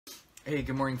Hey,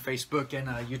 good morning, Facebook and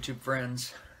YouTube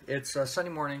friends. It's Sunday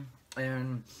morning,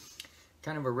 and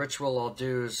kind of a ritual I'll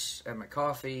do is have my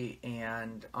coffee,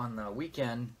 and on the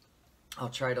weekend, I'll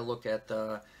try to look at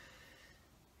the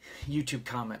YouTube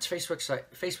comments.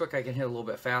 Facebook I can hit a little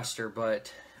bit faster,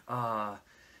 but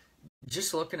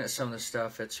just looking at some of the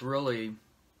stuff, it's really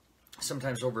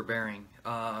sometimes overbearing.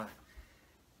 And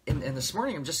this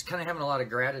morning, I'm just kind of having a lot of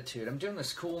gratitude. I'm doing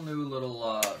this cool new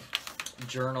little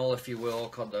journal, if you will,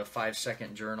 called the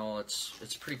 5-second journal.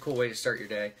 It's a pretty cool way to start your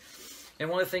day.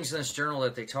 And one of the things in this journal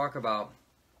that they talk about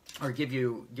or give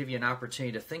you an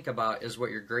opportunity to think about is what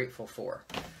you're grateful for.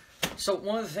 So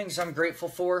one of the things I'm grateful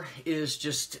for is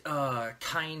just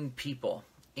kind people.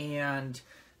 And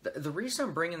the reason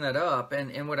I'm bringing that up,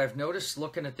 and what I've noticed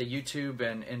looking at the YouTube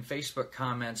and Facebook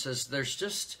comments, is there's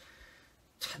just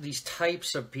these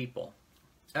types of people.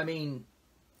 I mean,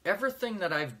 everything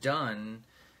that I've done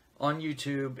on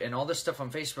YouTube and all this stuff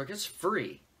on Facebook, it's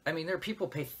free. I mean, there are people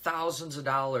who pay thousands of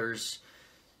dollars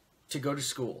to go to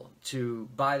school, to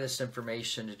buy this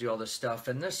information, to do all this stuff.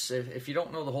 And this, if you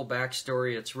don't know the whole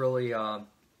backstory, it's really,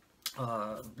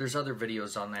 there's other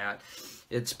videos on that.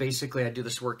 It's basically, I do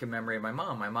this work in memory of my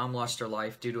mom. My mom lost her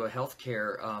life due to a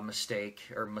healthcare mistake,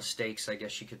 or mistakes, I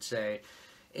guess you could say.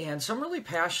 And so I'm really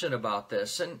passionate about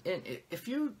this. And if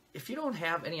you don't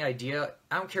have any idea,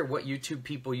 I don't care what YouTube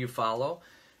people you follow,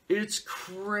 it's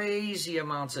crazy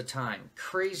amounts of time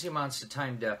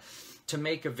to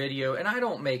make a video. And I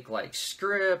don't make like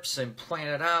scripts and plan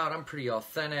it out. I'm pretty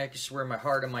authentic. Just wear my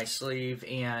heart on my sleeve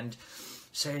and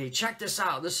say, check this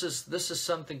out. This is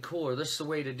something cool, or this is the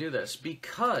way to do this.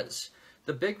 Because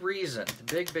the big reason,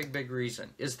 the big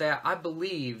reason is that I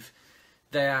believe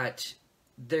that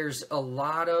there's a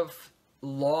lot of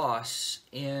loss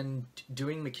in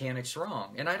doing mechanics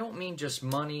wrong. And I don't mean just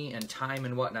money and time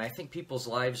and whatnot. I think people's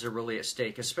lives are really at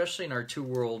stake, especially in our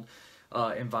two-world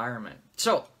environment.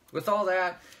 So with all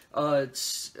that,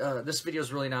 this video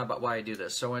is really not about why I do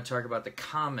this. So I want to talk about the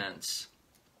comments.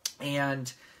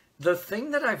 And the thing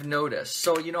that I've noticed,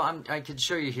 so, you know, I can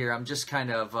show you here. I'm just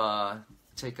kind of,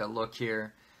 take a look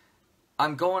here.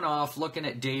 I'm going off looking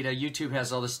at data. YouTube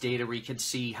has all this data where you can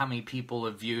see how many people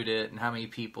have viewed it and how many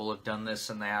people have done this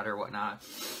and that or whatnot.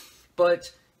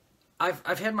 But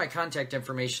I've had my contact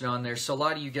information on there, so a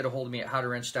lot of you get a hold of me at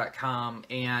howtowrench.com,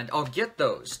 and I'll get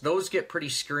those. Those get pretty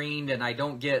screened, and I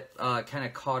don't get kind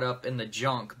of caught up in the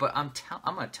junk. But I'm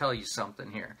going to tell you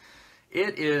something here.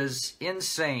 It is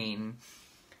insane.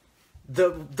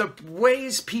 The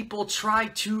ways people try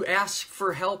to ask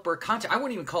for help or contact. I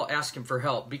wouldn't even call it asking for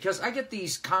help, because I get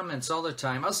these comments all the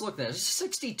time. I was looking at it,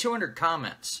 6,200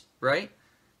 comments, right?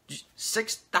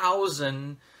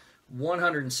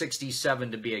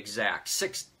 6,167 to be exact.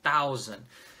 6,000.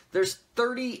 There's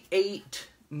 38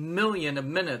 million of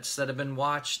minutes that have been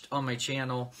watched on my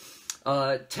channel.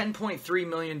 10.3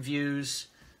 million views.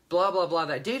 Blah, blah, blah,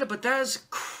 that data, but that is a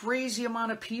crazy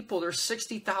amount of people. There's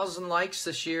 60,000 likes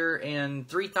this year and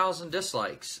 3,000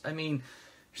 dislikes. I mean,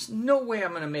 there's no way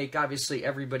I'm going to make, obviously,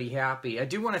 everybody happy. I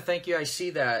do want to thank you. I see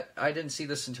that. I didn't see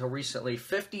this until recently.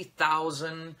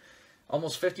 50,000,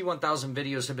 almost 51,000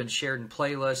 videos have been shared in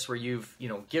playlists where you've,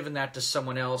 given that to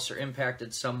someone else or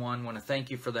impacted someone. I want to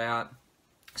thank you for that.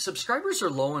 Subscribers are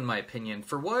low, in my opinion.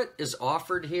 For what is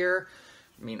offered here,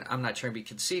 I mean, I'm not trying to be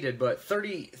conceited, but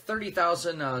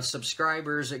 30,000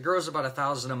 subscribers, it grows about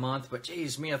 1,000 a month. But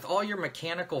geez, man, with all your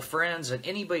mechanical friends and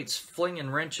anybody that's flinging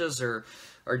wrenches or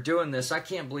doing this, I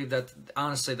can't believe that,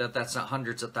 honestly, that's not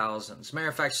hundreds of thousands. Matter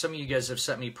of fact, some of you guys have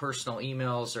sent me personal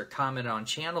emails or commented on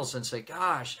channels and say,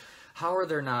 gosh, how are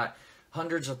there not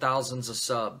hundreds of thousands of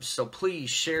subs? So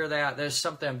please share that. There's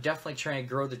something I'm definitely trying to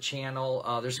grow the channel.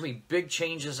 There's going to be big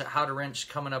changes at How to Wrench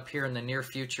coming up here in the near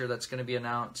future that's going to be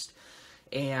announced.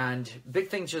 And big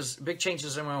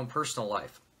changes in my own personal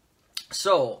life.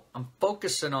 So I'm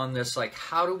focusing on this, like,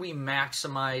 how do we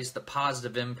maximize the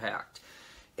positive impact?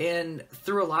 And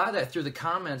through a lot of that, through the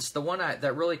comments, the one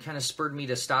that really kind of spurred me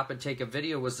to stop and take a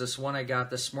video was this one I got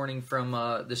this morning from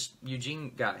this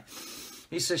Eugene guy.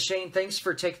 He says, Shane, thanks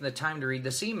for taking the time to read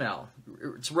this email.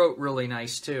 It's wrote really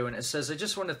nice, too. And it says, I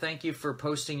just want to thank you for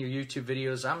posting your YouTube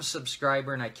videos. I'm a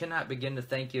subscriber, and I cannot begin to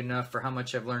thank you enough for how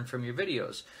much I've learned from your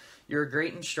videos. You're a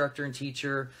great instructor and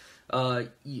teacher. The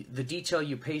detail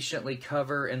you patiently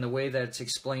cover and the way that it's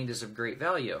explained is of great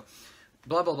value.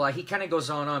 Blah, blah, blah. He kind of goes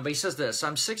on, but he says this,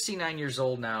 I'm 69 years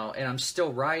old now, and I'm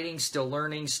still riding, still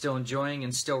learning, still enjoying,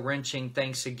 and still wrenching.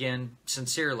 Thanks again,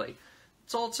 sincerely.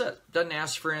 That's all it says. Doesn't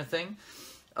ask for anything.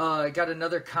 I got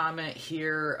another comment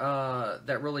here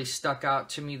that really stuck out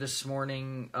to me this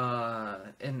morning.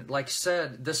 And like I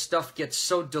said, this stuff gets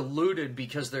so diluted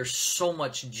because there's so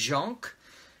much junk.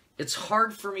 It's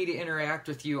hard for me to interact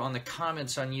with you on the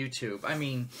comments on YouTube. I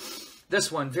mean,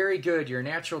 this one, very good. You're a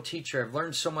natural teacher. I've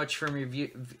learned so much from your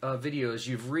videos.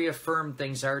 You've reaffirmed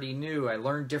things I already knew. I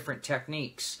learned different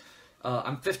techniques.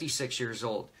 I'm 56 years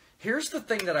old. Here's the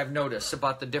thing that I've noticed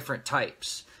about the different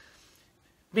types.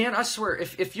 Man, I swear,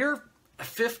 if you're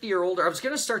 50 or older, I was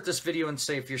going to start this video and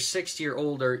say if you're 60 or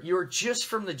older, you're just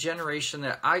from the generation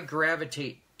that I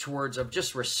gravitate towards of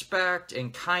just respect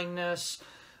and kindness.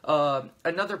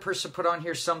 Another person put on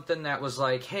here something that was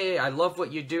like, hey, I love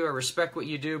what you do, I respect what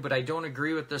you do, but I don't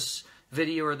agree with this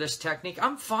video or this technique.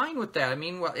 I'm fine with that. I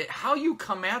mean, how you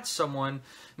come at someone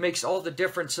makes all the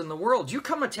difference in the world. You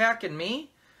come attacking me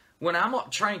when I'm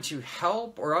trying to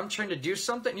help or I'm trying to do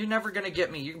something, you're never going to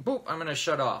get me. Boop, I'm going to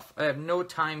shut off. I have no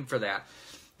time for that.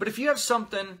 But if you have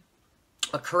something,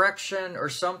 a correction or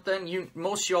something,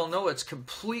 most of y'all know it's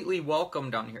completely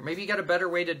welcome down here. Maybe you got a better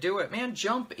way to do it. Man,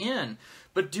 jump in.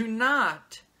 But do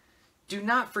not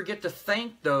forget to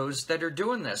thank those that are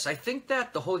doing this. I think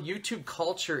that the whole YouTube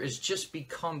culture has just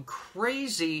become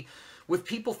crazy with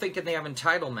people thinking they have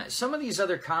entitlement. Some of these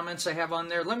other comments I have on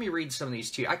there, let me read some of these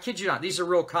to you. I kid you not, these are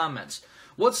real comments.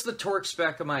 What's the torque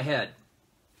spec of my head?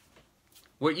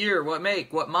 What year, what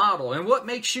make, what model? And what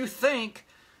makes you think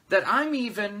that I'm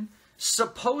even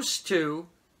supposed to,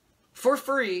 for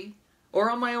free,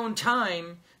 or on my own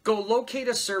time, go locate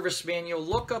a service manual,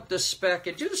 look up the spec,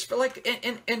 and do this for like,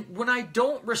 and when I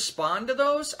don't respond to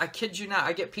those, I kid you not,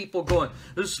 I get people going,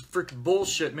 this is freaking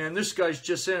bullshit, man. This guy's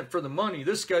just in it for the money.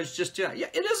 This guy's just, yeah,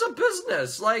 it is a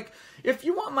business. Like, if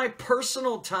you want my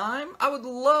personal time, I would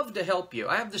love to help you.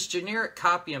 I have this generic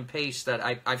copy and paste that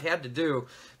I've had to do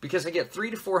because I get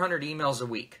 300 to 400 emails a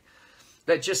week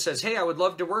that just says, hey, I would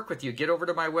love to work with you. Get over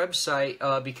to my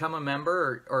website, become a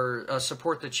member, or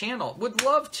support the channel. Would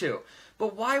love to.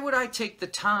 But why would I take the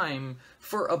time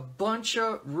for a bunch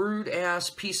of rude-ass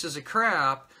pieces of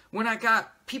crap when I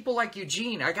got people like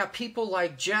Eugene, I got people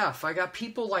like Jeff, I got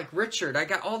people like Richard, I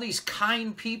got all these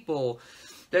kind people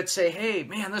that say, hey,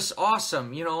 man, this is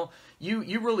awesome. You know,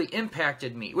 you really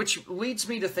impacted me. Which leads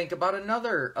me to think about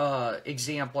another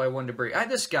example I wanted to bring. I had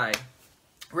this guy,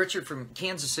 Richard from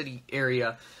Kansas City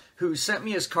area, who sent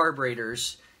me his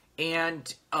carburetors.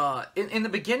 And in the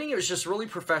beginning, it was just really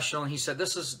professional. And he said,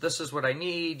 this is what I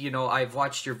need. You know, I've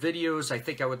watched your videos. I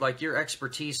think I would like your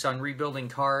expertise on rebuilding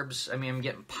carbs. I mean, I'm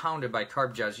getting pounded by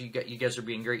carb jobs. You guys are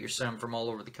being great. You're sending them from all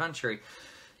over the country.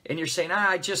 And you're saying,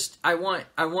 I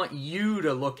want you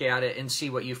to look at it and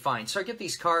see what you find. So I get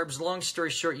these carbs. Long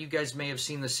story short, you guys may have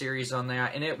seen the series on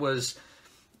that. And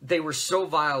they were so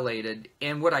violated.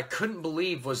 And what I couldn't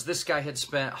believe was this guy had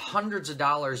spent hundreds of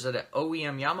dollars at an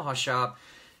OEM Yamaha shop,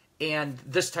 and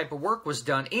this type of work was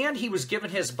done, and he was given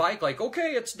his bike like,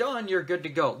 okay, it's done, you're good to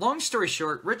go. Long story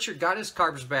short, Richard got his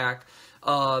carbs back,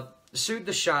 sued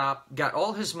the shop, got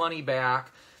all his money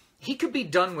back. He could be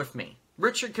done with me.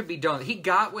 Richard could be done. He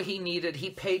got what he needed. He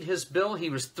paid his bill.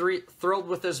 He was thrilled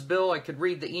with his bill. I could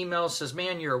read the email. It says,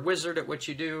 man, you're a wizard at what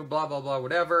you do, blah, blah, blah,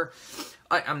 whatever.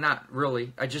 I'm not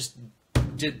really. I just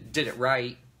did it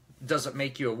right. Doesn't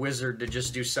make you a wizard to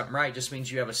just do something right. It just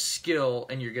means you have a skill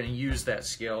and you're going to use that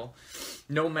skill.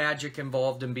 No magic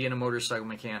involved in being a motorcycle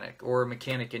mechanic or a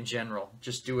mechanic in general.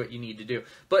 Just do what you need to do.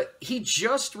 But he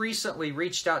just recently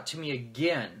reached out to me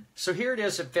again. So here it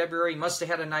is in February. He must have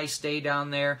had a nice day down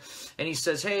there. And he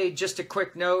says, hey, just a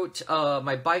quick note.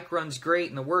 My bike runs great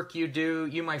and the work you do,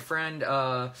 you, my friend,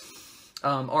 are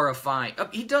a fine.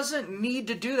 He doesn't need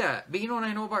to do that. But you know what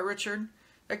I know about Richard?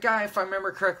 That guy, if I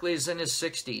remember correctly, is in his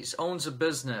 60s, owns a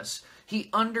business. He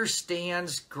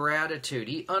understands gratitude.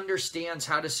 He understands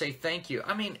how to say thank you.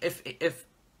 I mean, if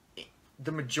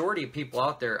the majority of people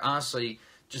out there, honestly,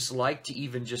 just like to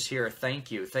even just hear a thank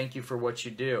you for what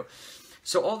you do.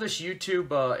 So all this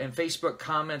YouTube and Facebook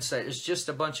comments, that is just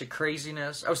a bunch of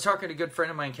craziness. I was talking to a good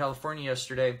friend of mine in California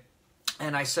yesterday,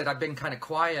 and I said, I've been kind of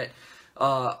quiet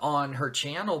on her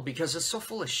channel because it's so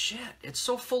full of shit. It's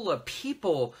so full of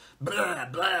people, blah,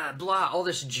 blah, blah, all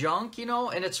this junk, you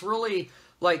know, and it's really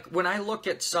like when I look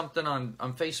at something on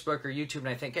Facebook or YouTube and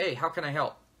I think, hey, how can I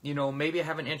help? You know, maybe I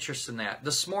have an interest in that.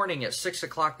 This morning at 6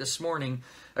 o'clock this morning,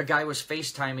 a guy was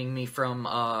FaceTiming me from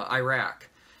Iraq.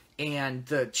 And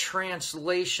the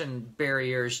translation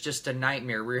barrier is just a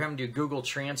nightmare. We were having to do Google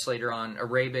Translator on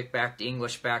Arabic back to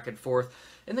English, back and forth.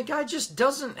 And the guy just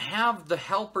doesn't have the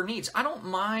help or needs. I don't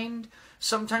mind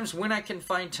sometimes when I can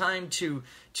find time to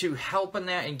help in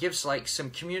that and give like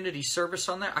some community service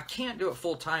on that. I can't do it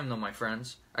full time though, my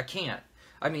friends. I can't.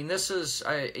 I mean, this is,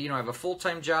 I have a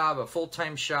full-time job, a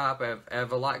full-time shop. I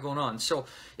have a lot going on. So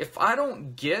if I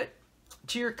don't get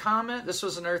to your comment, this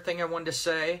was another thing I wanted to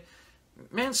say.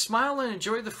 man, smile and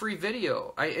enjoy the free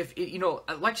video. If you know,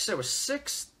 like I said, with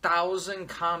 6,000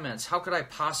 comments, how could I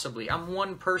possibly? I'm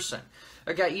one person.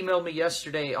 A guy emailed me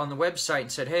yesterday on the website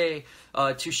and said, hey,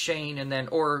 to Shane and then,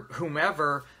 or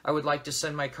whomever, I would like to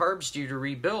send my carbs to you to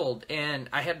rebuild. And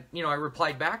I had, you know, I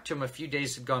replied back to him. A few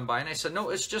days had gone by and I said, no,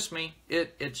 it's just me.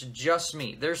 It's just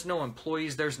me. There's no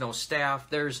employees. There's no staff.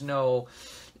 There's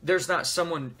not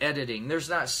someone editing. There's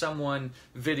not someone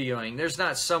videoing. There's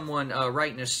not someone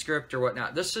writing a script or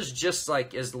whatnot. This is just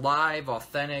like as live,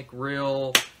 authentic,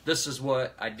 real. This is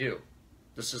what I do.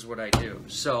 This is what I do.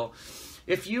 So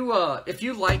if you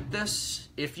like this,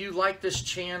 if you like this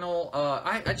channel,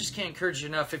 I just can't encourage you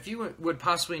enough. If you would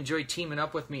possibly enjoy teaming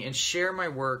up with me and share my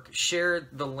work, share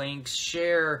the links,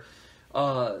 share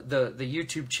the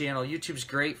YouTube channel. YouTube's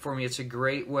great for me. It's a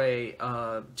great way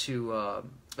to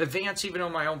advance even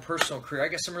on my own personal career. I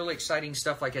got some really exciting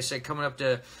stuff, like I said, coming up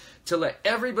to let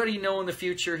everybody know in the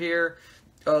future here.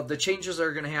 The changes that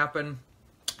are going to happen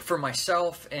for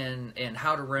myself and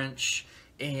how to wrench.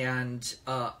 And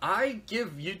I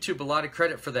give YouTube a lot of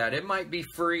credit for that. It might be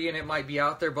free and it might be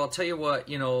out there, but I'll tell you what,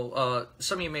 you know,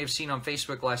 some of you may have seen on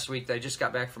Facebook last week that I just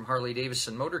got back from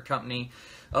Harley-Davidson Motor Company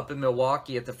up in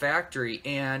Milwaukee at the factory,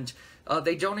 and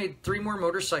they donated 3 more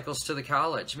motorcycles to the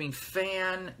college. I mean,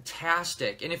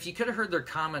 fantastic. And if you could have heard their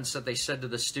comments that they said to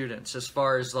the students as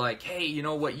far as like, hey, you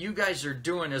know, what you guys are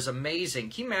doing is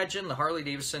amazing. Can you imagine the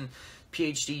Harley-Davidson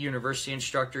PhD university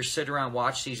instructors sit around,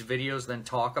 watch these videos, then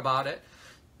talk about it?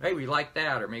 Hey, we like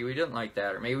that, or maybe we didn't like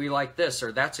that, or maybe we like this,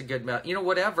 or that's a good, you know,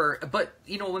 whatever. But,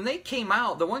 you know, when they came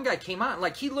out, the one guy came out, and,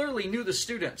 like, he literally knew the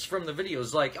students from the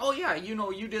videos. Like, oh, yeah, you know,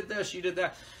 you did this, you did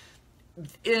that.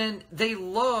 And they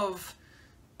love,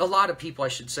 a lot of people, I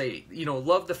should say, you know,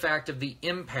 love the fact of the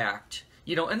impact.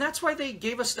 You know, and that's why they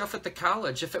gave us stuff at the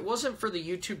college. If it wasn't for the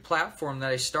YouTube platform that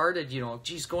I started, you know,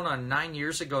 geez, going on 9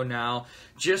 years ago now,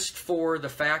 just for the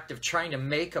fact of trying to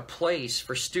make a place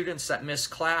for students that miss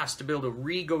class to be able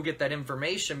to go get that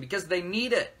information because they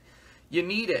need it. You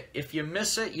need it. If you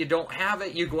miss it, you don't have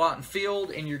it, you go out in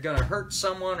field and you're going to hurt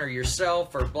someone or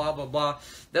yourself or blah, blah, blah.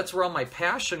 That's where all my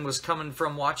passion was coming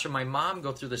from, watching my mom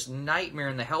go through this nightmare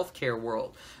in the healthcare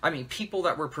world. I mean, people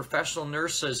that were professional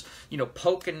nurses, you know,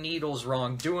 poking needles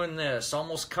wrong, doing this,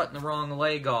 almost cutting the wrong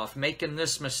leg off, making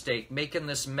this mistake, making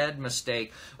this med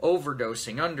mistake,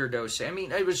 overdosing, underdosing. I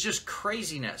mean, it was just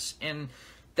craziness. And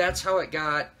that's how it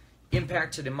got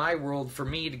impacted in my world for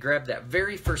me to grab that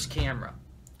very first camera.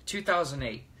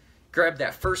 2008, grabbed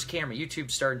that first camera. YouTube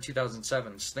started in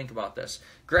 2007. Just think about this.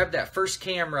 Grabbed that first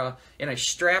camera and I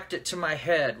strapped it to my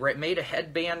head, right? Made a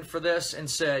headband for this and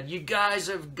said, you guys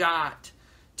have got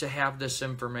to have this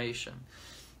information.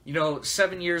 You know,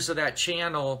 7 years of that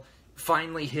channel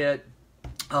finally hit,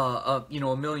 you know,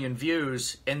 1 million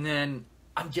views, and then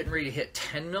I'm getting ready to hit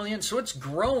 10 million. So it's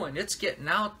growing. It's getting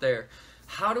out there.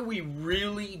 How do we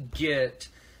really get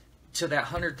to that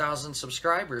 100,000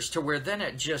 subscribers to where then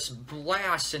it just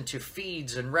blasts into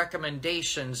feeds and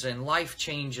recommendations and life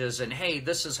changes and hey,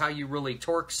 this is how you really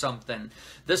torque something.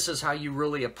 This is how you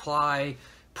really apply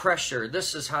pressure.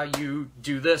 This is how you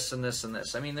do this and this and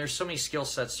this. I mean, there's so many skill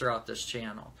sets throughout this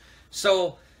channel.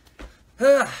 So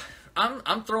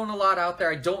I'm throwing a lot out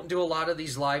there. I don't do a lot of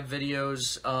these live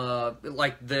videos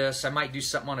like this. I might do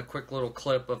something on a quick little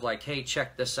clip of like, hey,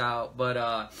 check this out.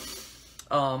 But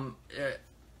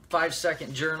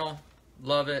 5-second journal,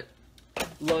 love it.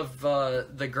 Love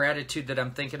the gratitude that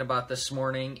I'm thinking about this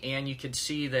morning, and you can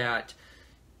see that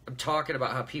I'm talking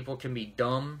about how people can be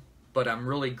dumb, but I'm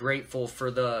really grateful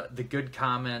for the good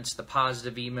comments, the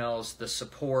positive emails, the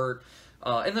support,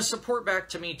 and the support back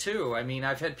to me too. I mean,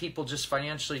 I've had people just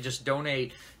financially just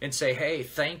donate and say, hey,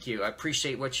 thank you. I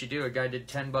appreciate what you do. A guy did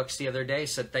 $10 the other day,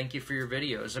 said thank you for your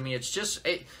videos. I mean, it's just,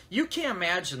 you can't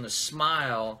imagine the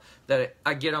smile that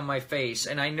I get on my face.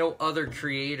 And I know other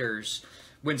creators,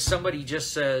 when somebody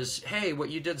just says, hey, what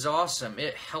you did's awesome.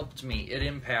 It helped me. It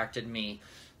impacted me.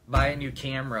 Buy a new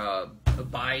camera,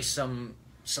 buy some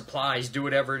supplies, do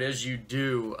whatever it is you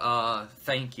do.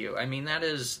 Thank you. I mean, that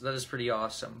is pretty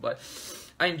awesome. But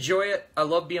I enjoy it. I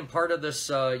love being part of this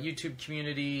YouTube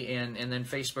community and then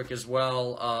Facebook as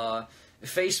well.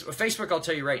 Facebook, I'll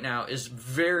tell you right now, is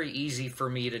very easy for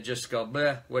me to just go,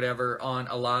 bleh, whatever, on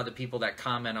a lot of the people that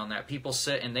comment on that. People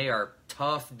sit and they are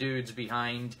tough dudes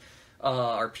behind,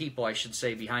 or people, I should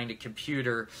say, behind a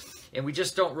computer. And we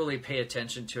just don't really pay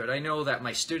attention to it. I know that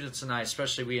my students and I,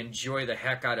 especially, we enjoy the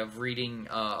heck out of reading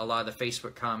a lot of the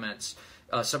Facebook comments,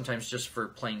 sometimes just for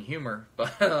plain humor.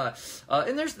 But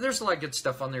and there's a lot of good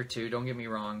stuff on there too, don't get me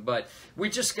wrong. But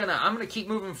I'm gonna keep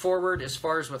moving forward as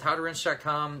far as with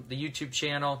howtowrench.com, the YouTube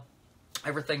channel,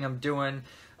 everything I'm doing.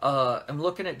 I'm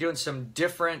looking at doing some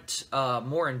different,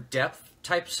 more in-depth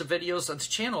types of videos. The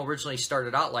channel originally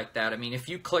started out like that. I mean, if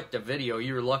you clicked a video,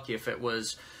 you were lucky if it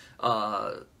was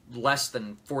less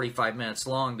than 45 minutes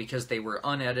long, because they were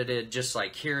unedited, just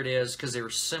like here it is, because they were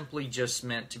simply just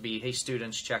meant to be, hey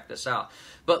students, check this out.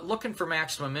 But looking for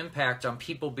maximum impact on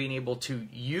people being able to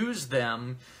use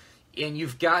them, and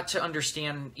you've got to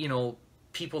understand, you know,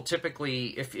 people typically,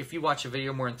 if you watch a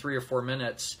video more than 3 or 4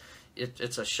 minutes,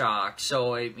 it's a shock.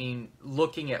 So, I mean,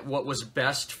 looking at what was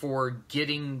best for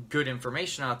getting good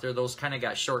information out there, those kind of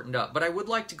got shortened up. But I would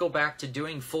like to go back to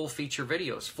doing full feature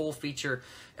videos, full feature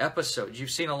episodes. You've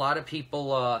seen a lot of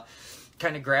people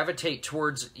kind of gravitate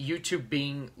towards YouTube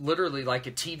being literally like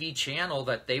a TV channel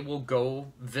that they will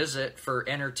go visit for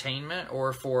entertainment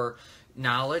or for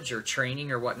knowledge or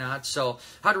training or whatnot. So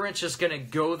How to Wrench is going to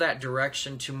go that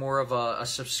direction to more of a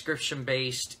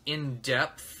subscription-based,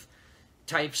 in-depth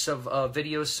types of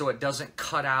videos, so it doesn't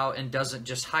cut out and doesn't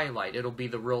just highlight. It'll be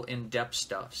the real in-depth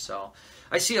stuff. So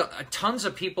I see tons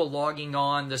of people logging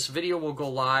on. This video will go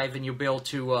live and you'll be able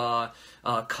to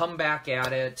come back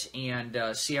at it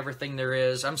and see everything there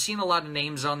is. I'm seeing a lot of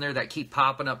names on there that keep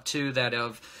popping up too that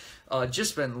have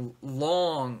just been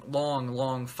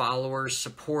long followers,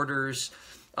 supporters.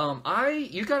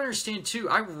 You gotta understand too,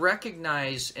 I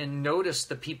recognize and notice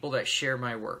the people that share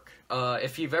my work.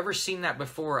 If you've ever seen that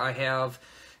before, I have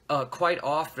quite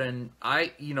often.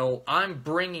 I'm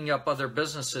bringing up other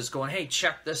businesses, going, "Hey,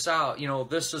 check this out. You know,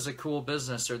 this is a cool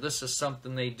business, or this is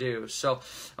something they do." So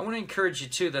I want to encourage you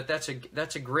too that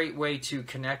that's a great way to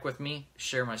connect with me.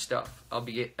 Share my stuff. I'll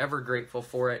be ever grateful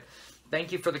for it.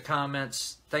 Thank you for the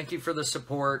comments. Thank you for the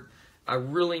support. I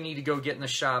really need to go get in the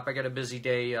shop. I got a busy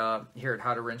day here at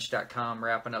howtowrench.com,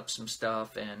 wrapping up some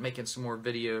stuff and making some more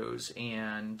videos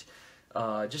and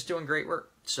just doing great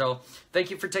work. So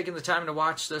thank you for taking the time to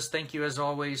watch this. Thank you, as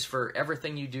always, for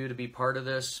everything you do to be part of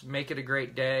this. Make it a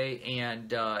great day.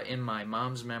 And in my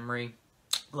mom's memory,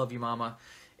 love you, Mama,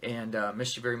 and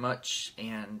miss you very much.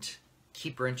 And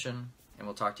keep wrenching, and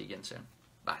we'll talk to you again soon.